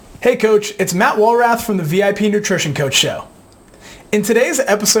Hey Coach, it's Matt Walrath from the VIP Nutrition Coach Show. In today's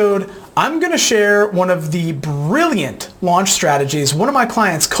episode, I'm going to share one of the brilliant launch strategies one of my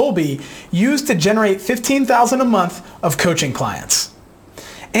clients, Colby, used to generate $15,000 a month of coaching clients.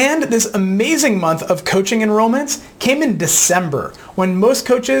 And this amazing month of coaching enrollments came in December, when most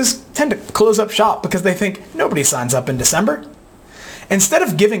coaches tend to close up shop because they think nobody signs up in December. Instead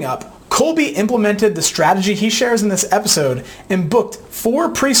of giving up, Colby implemented the strategy he shares in this episode and booked 4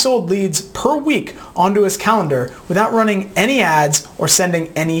 pre-sold leads per week onto his calendar without running any ads or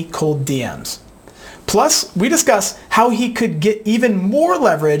sending any cold DMs. Plus, we discuss how he could get even more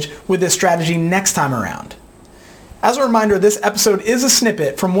leverage with this strategy next time around. As a reminder, this episode is a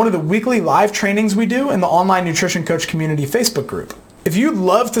snippet from one of the weekly live trainings we do in the Online Nutrition Coach Community Facebook group. If you'd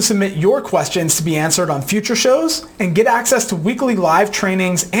love to submit your questions to be answered on future shows and get access to weekly live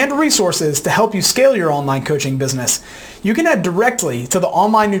trainings and resources to help you scale your online coaching business, you can head directly to the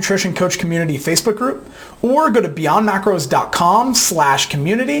Online Nutrition Coach Community Facebook group or go to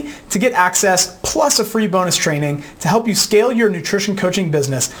beyondmacros.com/community to get access plus a free bonus training to help you scale your nutrition coaching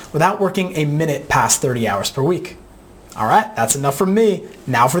business without working a minute past 30 hours per week. All right, that's enough from me.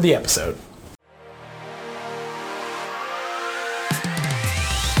 Now for the episode.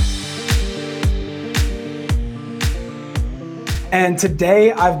 And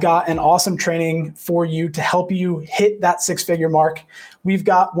today I've got an awesome training for you to help you hit that 6-figure mark. We've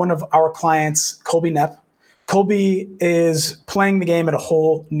got one of our clients, Colby Knepp. Colby is playing the game at a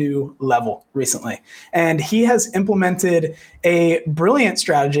whole new level recently. And he has implemented a brilliant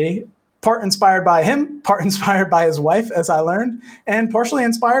strategy, part inspired by him, part inspired by his wife, as I learned, and partially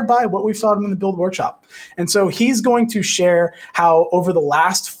inspired by what we've taught him in the Build Workshop. And so he's going to share how over the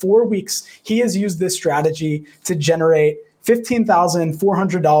last 4 weeks, he has used this strategy to generate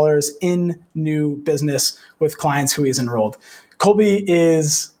 $15,400 in new business with clients who he's enrolled. Colby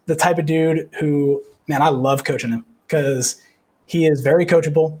is the type of dude who, man, I love coaching him because he is very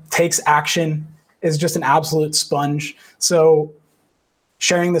coachable, takes action, is just an absolute sponge. So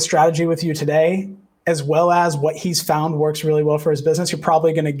sharing the strategy with you today, as well as what he's found works really well for his business, you're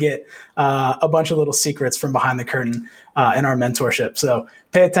probably going to get a bunch of little secrets from behind the curtain in our mentorship. So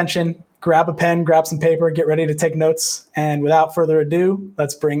pay attention. Grab a pen, grab some paper, get ready to take notes. And without further ado,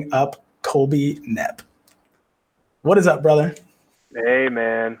 let's bring up Colby Knepp. What is up, brother? Hey,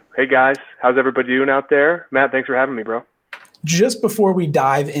 man. Hey, guys. How's everybody doing out there? Matt, thanks for having me, bro. Just before we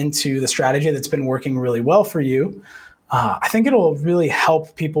dive into the strategy that's been working really well for you, I think it'll really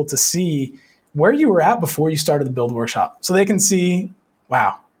help people to see where you were at before you started the Build Workshop. So they can see,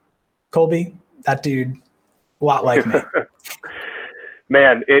 wow, Colby, that dude, a lot like me.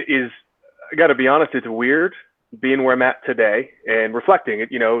 Man, it is, I got to be honest, it's weird being where I'm at today and reflecting it,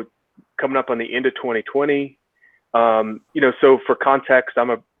 coming up on the end of 2020. So for context,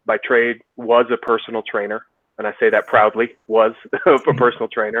 by trade, was a personal trainer. And I say that proudly, was a personal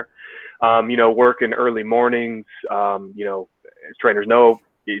trainer. Work in early mornings, as trainers know,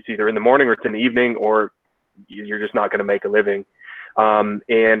 it's either in the morning or it's in the evening, or you're just not going to make a living.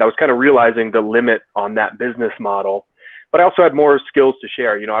 And I was kind of realizing the limit on that business model. But I also had more skills to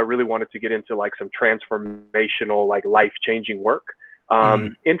share. I really wanted to get into like some transformational, like life-changing work.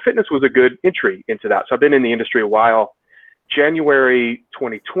 And fitness was a good entry into that. So I've been in the industry a while. January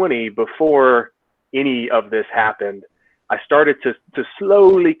 2020, before any of this happened, I started to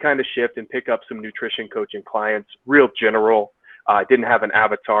slowly kind of shift and pick up some nutrition coaching clients, real general. I didn't have an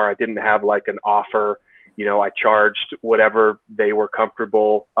avatar. I didn't have like an offer. I charged whatever they were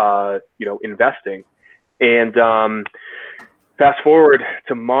comfortable, investing. And fast forward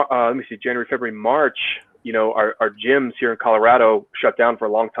to January, February, March. Our gyms here in Colorado shut down for a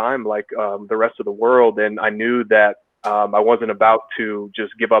long time, like the rest of the world. And I knew that I wasn't about to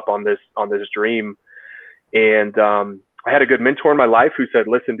just give up on this dream. And I had a good mentor in my life who said,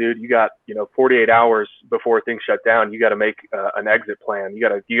 "Listen, dude, you got 48 hours before things shut down. You got to make an exit plan. You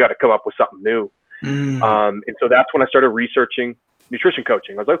got to come up with something new." And so that's when I started researching nutrition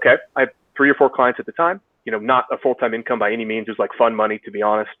coaching. I was like, okay, I had 3 or 4 clients at the time. Not a full-time income by any means. It was like fun money, to be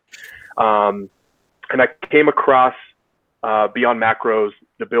honest. And I came across Beyond Macros,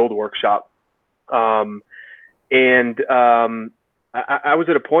 the Build Workshop. I was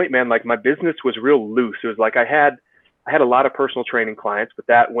at a point, man, like my business was real loose. It was like I had a lot of personal training clients, but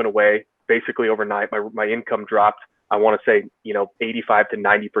that went away basically overnight. My income dropped, I want to say, 85 to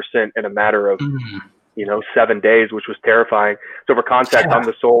 90% in a matter of 7 days, which was terrifying. So for context, I'm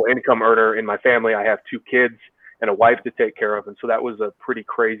the sole income earner in my family. I have 2 kids and a wife to take care of. And so that was a pretty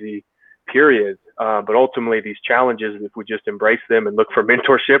crazy period. But ultimately these challenges, if we just embrace them and look for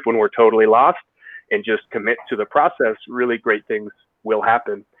mentorship when we're totally lost and just commit to the process, really great things will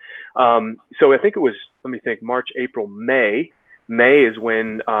happen. So I think it was, let me think, March, April, May. May is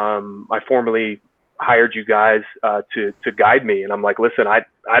when I formally hired you guys to guide me. And I'm like, listen,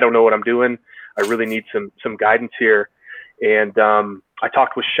 I don't know what I'm doing. I really need some guidance here. And I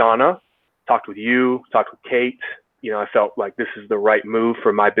talked with Shauna, talked with you, talked with Kate. You know, I felt like this is the right move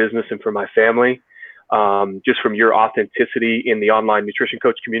for my business and for my family. Just from your authenticity in the online nutrition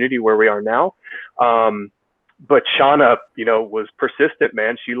coach community where we are now. But Shauna, you know, was persistent,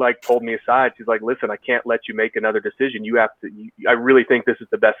 man. She like pulled me aside. She's like, listen, I can't let you make another decision. You have to, I really think this is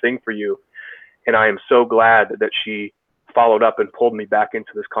the best thing for you. And I am so glad that she followed up and pulled me back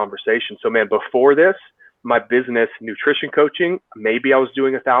into this conversation. So man, before this, my business nutrition coaching, maybe I was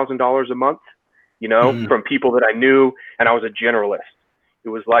doing $1,000 a month, you know, from people that I knew, and I was a generalist. It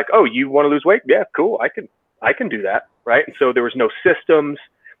was like, oh, you want to lose weight? Yeah, cool. I can do that. Right. And so there was no systems.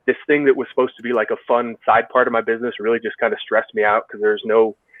 This thing that was supposed to be like a fun side part of my business really just kind of stressed me out because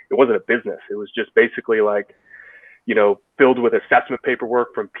it wasn't a business. It was just basically like, you know, filled with assessment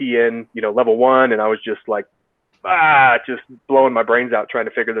paperwork from PN, you know, level 1. And I was just like, just blowing my brains out trying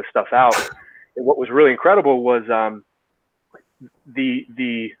to figure this stuff out. And what was really incredible was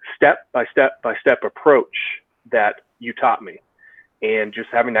the step-by-step approach that you taught me. And just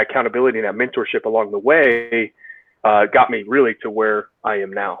having that accountability and that mentorship along the way got me really to where I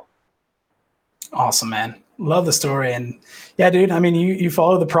am now. Awesome, man. Love the story. And yeah, dude, I mean, you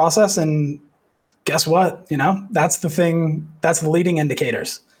follow the process, and guess what? You know, that's the thing. That's the leading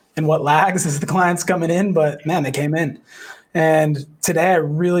indicators. And what lags is the clients coming in, but man, they came in. And today I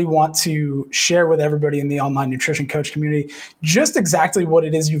really want to share with everybody in the online nutrition coach community just exactly what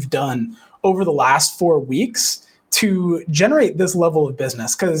it is you've done over the last 4 weeks to generate this level of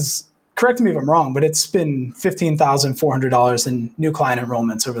business. Because correct me if I'm wrong, but it's been $15,400 in new client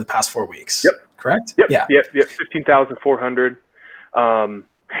enrollments over the past 4 weeks. Yep. Correct? Yep. Yeah. Yep. 15,400.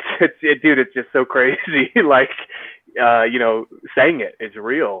 Dude, it's just so crazy. Like, you know, saying it's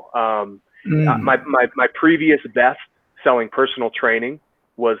real. My previous best selling personal training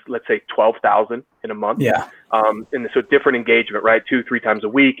was, let's say, 12,000 in a month. Yeah. And so different engagement, right? 2-3 times a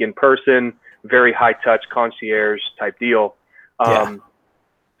week in person, very high touch concierge type deal.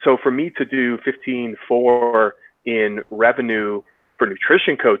 So for me to do 15.4 in revenue for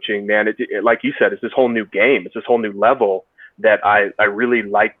nutrition coaching, man, it, like you said, it's this whole new game. It's this whole new level that I really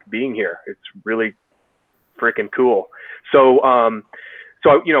like being here. It's really freaking cool. So,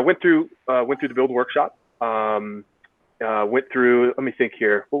 you know, went through the build workshop, went through, let me think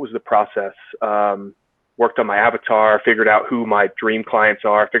here. What was the process? Worked on my avatar, figured out who my dream clients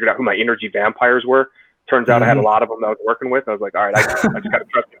are, figured out who my energy vampires were. Turns out I had a lot of them that I was working with. I was like, all right, I just got to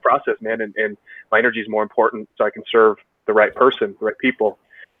trust the process, man. And my energy is more important so I can serve the right person, the right people.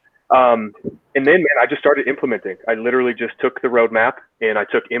 And then, man, I just started implementing. I literally just took the roadmap and I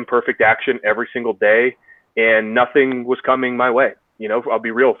took imperfect action every single day, and nothing was coming my way. You know, I'll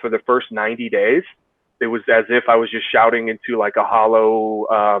be real, for the first 90 days, it was as if I was just shouting into like a hollow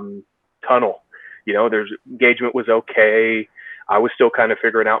tunnel. You know, there's engagement was okay. I was still kind of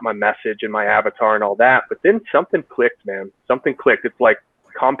figuring out my message and my avatar and all that. But then something clicked, man. Something clicked. It's like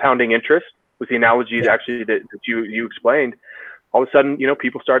compounding interest was the analogy that you explained. All of a sudden, you know,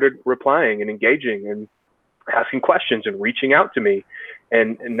 people started replying and engaging and asking questions and reaching out to me.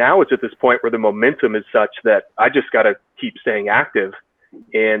 And now it's at this point where the momentum is such that I just got to keep staying active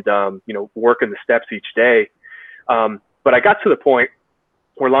and, you know, working the steps each day. But I got to the point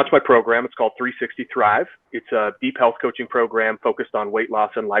where I launched my program. It's called 360 Thrive. It's a deep health coaching program focused on weight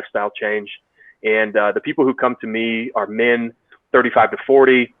loss and lifestyle change. And the people who come to me are men 35 to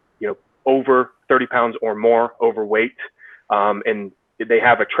 40, you know, over 30 pounds or more overweight. And they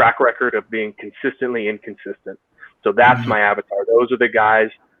have a track record of being consistently inconsistent. So that's my avatar. Those are the guys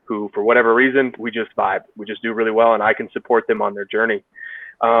who, for whatever reason, we just vibe. We just do really well, and I can support them on their journey.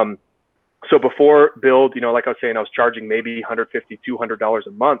 So before Build, you know, like I was saying, I was charging maybe $150, $200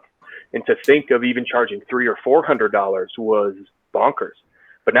 a month. And to think of even charging $300 or $400 was bonkers.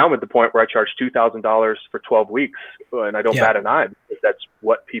 But now I'm at the point where I charge $2,000 for 12 weeks, and I don't bat an eye, because that's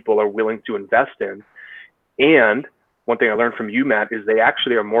what people are willing to invest in. And one thing I learned from you, Matt, is they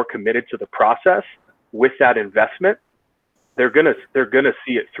actually are more committed to the process with that investment. They're gonna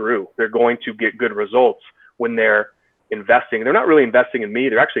see it through. They're going to get good results when they're investing. They're not really investing in me.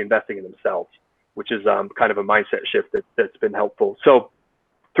 They're actually investing in themselves, which is kind of a mindset shift that's been helpful. So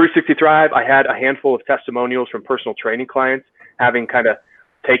 360 Thrive, I had a handful of testimonials from personal training clients, having kind of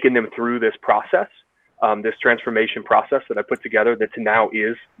taken them through this process, this transformation process that I put together that now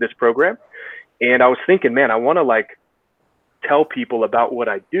is this program. And I was thinking, man, I want to like tell people about what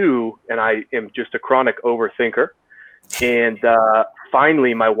I do. And I am just a chronic overthinker. And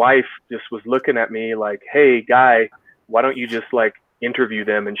finally, my wife just was looking at me like, hey, Guy, why don't you just like interview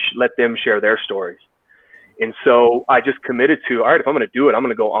them and let them share their stories? And so I just committed to, all right, if I'm going to do it, I'm going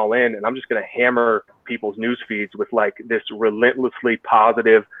to go all in, and I'm just going to hammer people's news feeds with like this relentlessly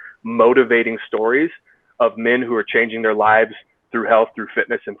positive, motivating stories of men who are changing their lives through health, through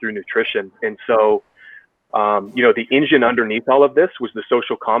fitness, and through nutrition. And so, the engine underneath all of this was the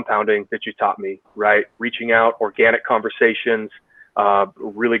social compounding that you taught me, right? Reaching out, organic conversations,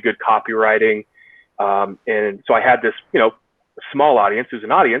 really good copywriting. And so I had this, small audience, who's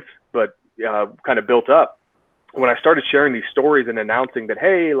an audience, but kind of built up. When I started sharing these stories and announcing that,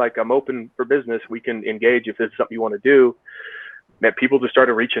 hey, like I'm open for business, we can engage if this is something you want to do, that people just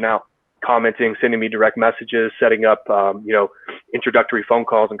started reaching out, commenting, sending me direct messages, setting up, introductory phone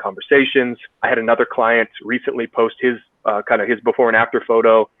calls and conversations. I had another client recently post his his before and after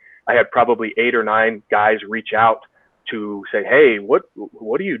photo. I had probably 8 or 9 guys reach out to say, hey, what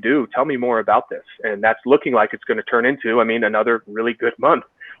do you do? Tell me more about this. And that's looking like it's going to turn into, another really good month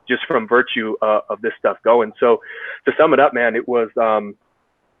just from virtue of this stuff going. So to sum it up, man, it was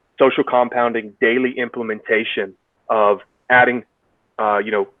social compounding, daily implementation of adding,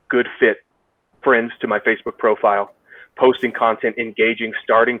 good fit friends to my Facebook profile, posting content, engaging,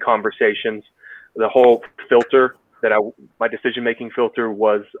 starting conversations. The whole filter my decision-making filter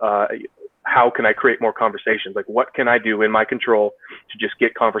was, how can I create more conversations? Like, what can I do in my control to just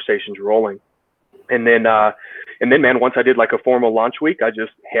get conversations rolling? And then, man, once I did like a formal launch week, I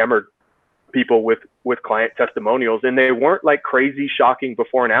just hammered people with client testimonials, and they weren't like crazy, shocking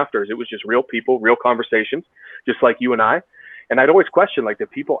before and afters. It was just real people, real conversations, just like you and I. And I'd always question, like, do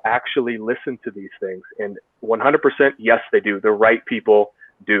people actually listen to these things? And 100%, yes, they do. The right people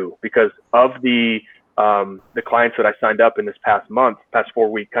do, because of the clients that I signed up in this past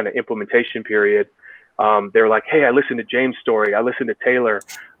 4-week kind of implementation period. They were like, hey, I listened to James' story. I listened to Taylor.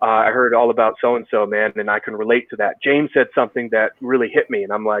 I heard all about so-and-so, man, and I can relate to that. James said something that really hit me.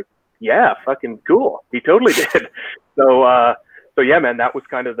 And I'm like, yeah, fucking cool. He totally did. So yeah, man, that was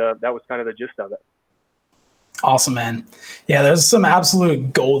kind of the gist of it. Awesome, man. Yeah, there's some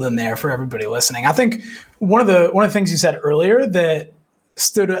absolute gold in there for everybody listening. I think one of the things you said earlier that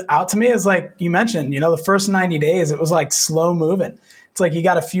stood out to me is, like you mentioned, the first 90 days, it was like slow moving. It's like you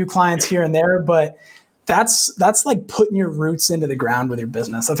got a few clients here and there, but that's like putting your roots into the ground with your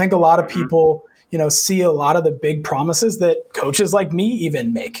business. I think a lot of people, see a lot of the big promises that coaches like me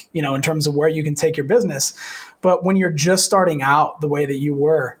even make, in terms of where you can take your business. But when you're just starting out the way that you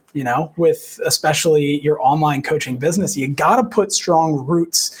were, with especially your online coaching business, you got to put strong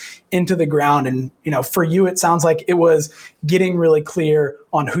roots into the ground. And, for you, it sounds like it was getting really clear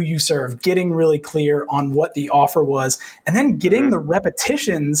on who you serve, getting really clear on what the offer was, and then getting the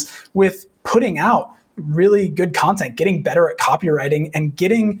repetitions with putting out really good content, getting better at copywriting, and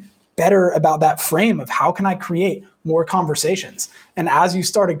getting better about that frame of how can I create more conversations. And as you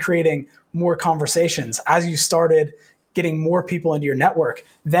started creating more conversations, as you started getting more people into your network,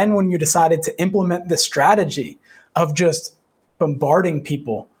 then when you decided to implement the strategy of just bombarding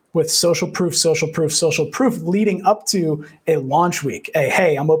people with social proof leading up to a launch week,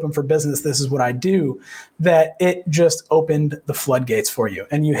 hey, I'm open for business, this is what I do, that it just opened the floodgates for you.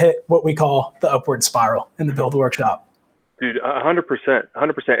 And you hit what we call the upward spiral in the Build Workshop. Dude, 100%.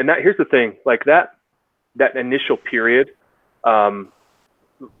 And here's the thing, like that initial period,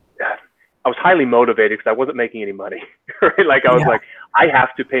 I was highly motivated because I wasn't making any money, right? Like I was like, I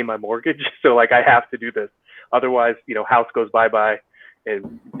have to pay my mortgage. So like, I have to do this. Otherwise, house goes bye-bye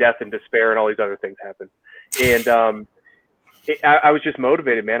and death and despair and all these other things happen. And I was just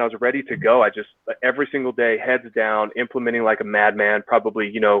motivated, man. I was ready to go. I just, every single day, heads down, implementing like a madman,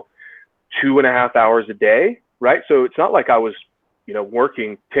 probably, 2.5 hours a day, right? So it's not like I was,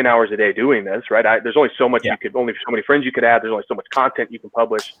 working 10 hours a day doing this, right? There's only so much only so many friends you could add. There's only so much content you can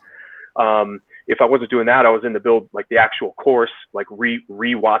publish. If I wasn't doing that, I was in the build, like the actual course, like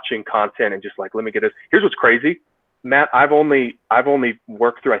re-watching content and just like, let me get this. Here's what's crazy, Matt. I've only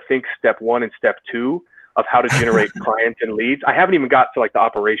worked through, I think, step 1 and step 2 of how to generate clients and leads. I haven't even got to like the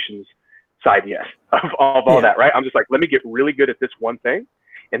operations side yet of all that, right? I'm just like, let me get really good at this one thing.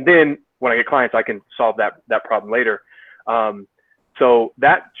 And then when I get clients, I can solve that problem later. So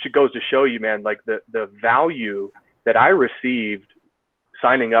that goes to show you, man, like the value that I received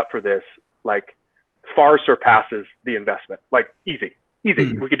signing up for this, like far surpasses the investment. Like easy. We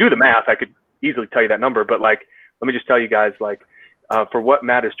could do the math. I could easily tell you that number, but like, let me just tell you guys, like, for what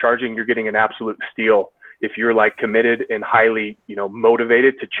Matt is charging, you're getting an absolute steal. If you're like committed and highly,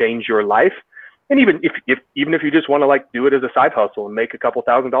 motivated to change your life. And even if you just want to like do it as a side hustle and make a couple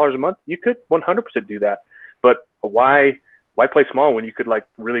 $1,000s a month, you could 100% do that. But why play small when you could like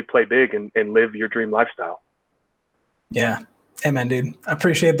really play big and live your dream lifestyle? Yeah. Amen, dude. I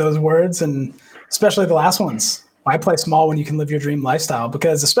appreciate those words, and especially the last ones. Why play small when you can live your dream lifestyle?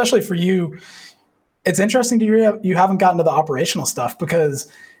 Because especially for you, it's interesting to hear you haven't gotten to the operational stuff,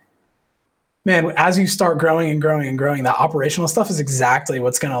 because man, as you start growing and growing and growing, that operational stuff is exactly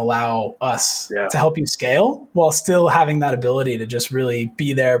what's going to allow us to help you scale while still having that ability to just really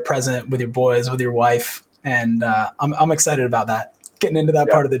be there, present with your boys, with your wife. And I'm excited about that, getting into that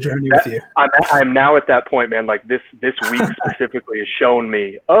part of the journey with you. I'm now at that point, man. Like this week specifically has shown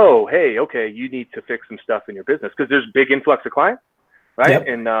me, oh, hey, okay, you need to fix some stuff in your business, because there's big influx of clients, right? Yep.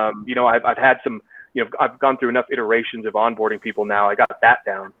 And I've had some, I've gone through enough iterations of onboarding people now. I got that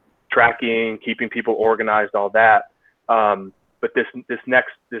down. Tracking, keeping people organized, all that. But this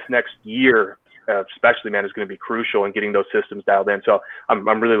next year, especially, man, is going to be crucial in getting those systems dialed in. So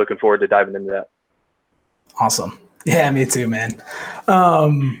I'm really looking forward to diving into that. Awesome. Yeah, me too, man.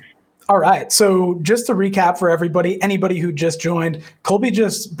 All right. So just to recap for anybody who just joined, Colby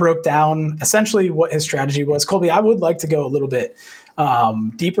just broke down essentially what his strategy was. Colby, I would like to go a little bit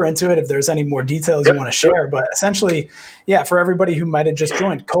deeper into it if there's any more details you want to share. But essentially, yeah, for everybody who might have just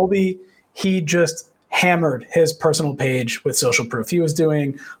joined, Colby, he just hammered his personal page with social proof. He was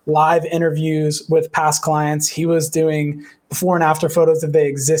doing live interviews with past clients. He was doing before and after photos if they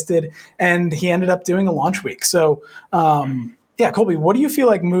existed. And he ended up doing a launch week. So, yeah, Colby, what do you feel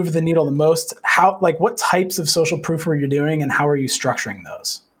like moved the needle the most? What types of social proof were you doing, and how are you structuring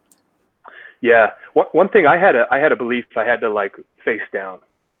those? Yeah. One thing I had a belief I had to like face down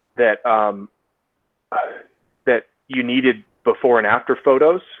that that you needed before and after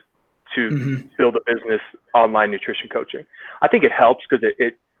photos to build a business online nutrition coaching. I think it helps because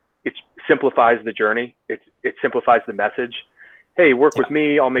it simplifies the journey. It simplifies the message. Hey, work with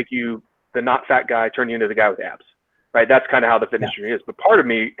me. I'll make you the not fat guy, turn you into the guy with abs. Right. That's kind of how the fitness journey is. But part of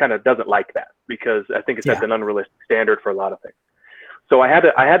me kind of doesn't like that, because I think it sets an unrealistic standard for a lot of things. So I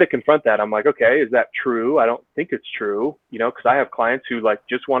had to confront that. I'm like, okay, is that true? I don't think it's true, because I have clients who like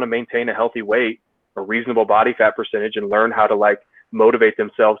just want to maintain a healthy weight, a reasonable body fat percentage, and learn how to like motivate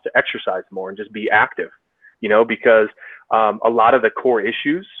themselves to exercise more and just be active, because a lot of the core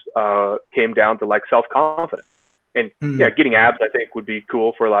issues came down to like self-confidence. And getting abs, I think, would be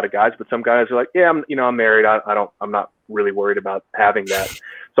cool for a lot of guys, but some guys are like, I'm married. I'm not really worried about having that.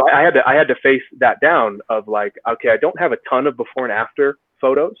 So I had to face that down of like, okay, I don't have a ton of before and after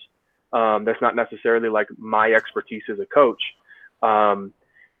photos. That's not necessarily like my expertise as a coach.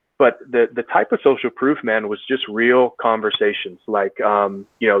 But the type of social proof, man, was just real conversations. Like,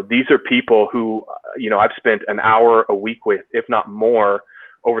 these are people who, I've spent an hour a week with, if not more,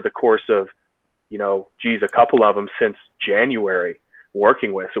 over the course of, a couple of them since January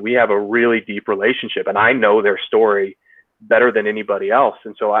working with. So we have a really deep relationship, and I know their story better than anybody else.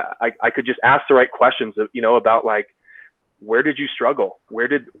 And so I could just ask the right questions of, about like, where did you struggle? Where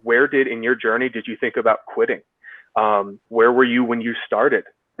did in your journey, did you think about quitting? Where were you when you started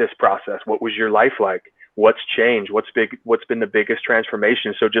this process? What was your life like? What's changed? What's been the biggest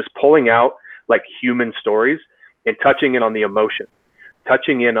transformation? So just pulling out like human stories and touching in on the emotion,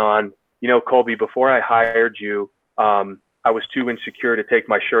 touching in on, Colby, before I hired you, I was too insecure to take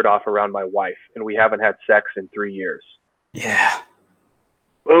my shirt off around my wife, and we haven't had sex in 3 years. Yeah.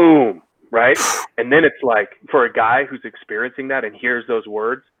 Boom. Right. And then it's like, for a guy who's experiencing that and hears those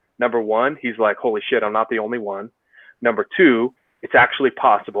words, number one, he's like, holy shit, I'm not the only one. Number two, it's actually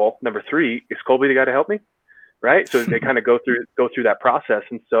possible. Number three, is Colby the guy to help me? Right. So they kind of go through that process.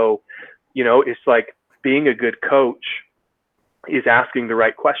 And so, it's like being a good coach is asking the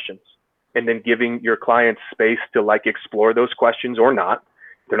right questions and then giving your clients space to like explore those questions or not.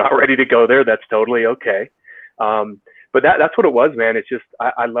 If they're not ready to go there, that's totally okay. But that's what it was, man. It's just,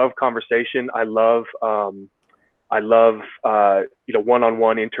 I love conversation. I love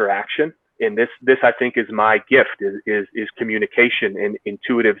one-on-one interaction. And this I think is my gift is communication and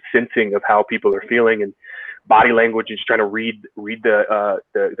intuitive sensing of how people are feeling, and body language, and just trying to read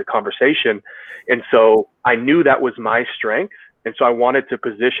the conversation. And so I knew that was my strength. And so I wanted to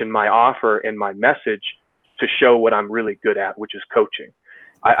position my offer and my message to show what I'm really good at, which is coaching.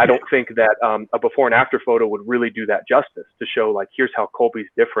 I don't think that a before and after photo would really do that justice, to show like, here's how Colby's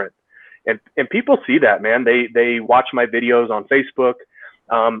different. And people see that, man. They watch my videos on Facebook.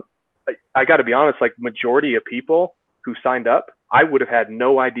 I got to be honest, like majority of people who signed up, I would have had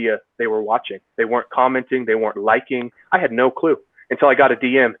no idea they were watching. They weren't commenting. They weren't liking. I had no clue until I got a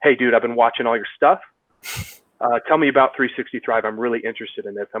DM. Hey, dude, I've been watching all your stuff. Tell me about 360 Thrive. I'm really interested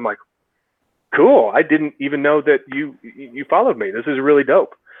in this. I'm like, cool. I didn't even know that you followed me. This is really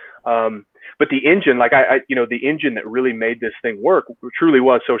dope. But the engine, like the engine that really made this thing work truly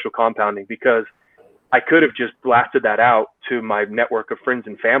was social compounding, because I could have just blasted that out to my network of friends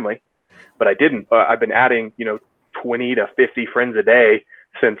and family, but I didn't. I've been adding, 20 to 50 friends a day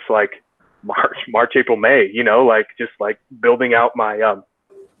since like March, April, May, just like building out my,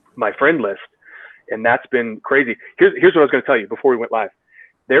 my friend list. And that's been crazy. Here's what I was going to tell you before we went live.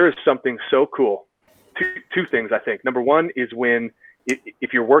 There is something so cool. Two things, I think. Number one is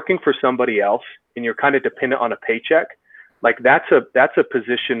if you're working for somebody else and you're kind of dependent on a paycheck, like that's a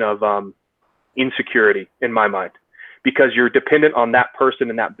position of insecurity in my mind, because you're dependent on that person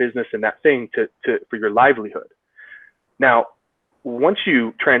and that business and that thing for your livelihood. Now, once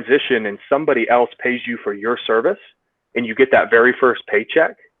you transition and somebody else pays you for your service and you get that very first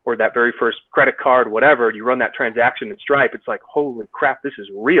paycheck or that very first credit card, whatever, and you run that transaction in Stripe, it's like, holy crap, this is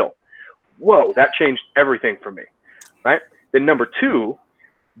real. Whoa, that changed everything for me, right? Then number two,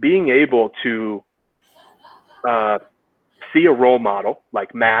 being able to see a role model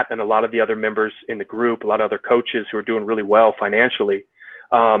like Matt and a lot of the other members in the group, a lot of other coaches who are doing really well financially,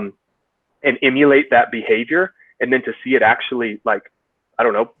 and emulate that behavior, and then to see it actually,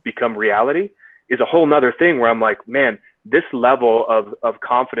 become reality is a whole nother thing where I'm like, man, this level of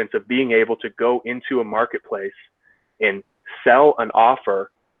confidence of being able to go into a marketplace and sell an offer,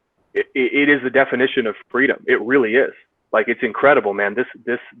 it is the definition of freedom. It really is. Like, it's incredible, man.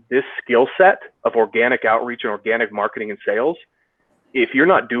 This skill set of organic outreach and organic marketing and sales, if you're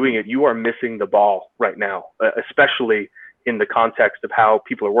not doing it, you are missing the ball right now, especially in the context of how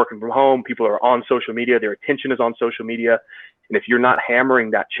people are working from home, people are on social media, their attention is on social media. And if you're not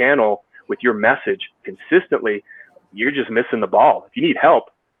hammering that channel with your message consistently, you're just missing the ball. If you need help,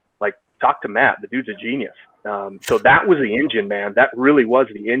 like, talk to Matt. The dude's a genius. So that was the engine, man. That really was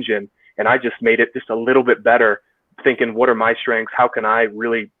the engine. And I just made it just a little bit better, thinking, what are my strengths? How can I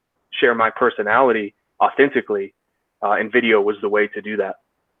really share my personality authentically? And video was the way to do that.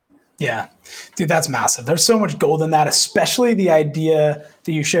 Yeah, dude, that's massive. There's so much gold in that, especially the idea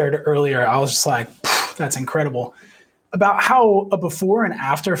that you shared earlier. I was just like, that's incredible. About how a before and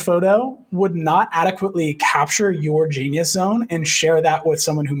after photo would not adequately capture your genius zone and share that with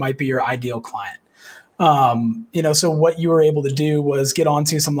someone who might be your ideal client. So what you were able to do was get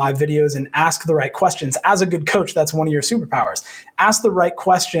onto some live videos and ask the right questions. As a good coach, that's one of your superpowers. Ask the right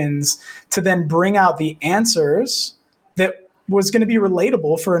questions to then bring out the answers that was going to be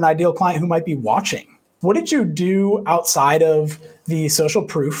relatable for an ideal client who might be watching. What did you do outside of the social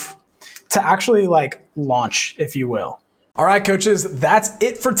proof to actually launch, if you will? All right, coaches, that's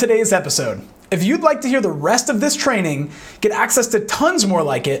it for today's episode. If you'd like to hear the rest of this training, get access to tons more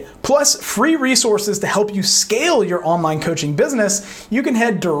like it, plus free resources to help you scale your online coaching business, you can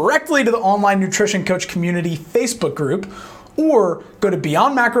head directly to the Online Nutrition Coach Community Facebook group, or go to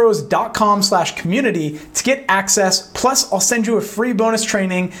beyondmacros.com/community to get access. Plus, I'll send you a free bonus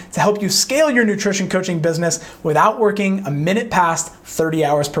training to help you scale your nutrition coaching business without working a minute past 30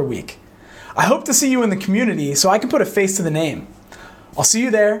 hours per week. I hope to see you in the community so I can put a face to the name. I'll see you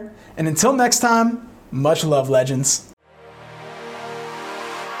there. And until next time, much love, legends.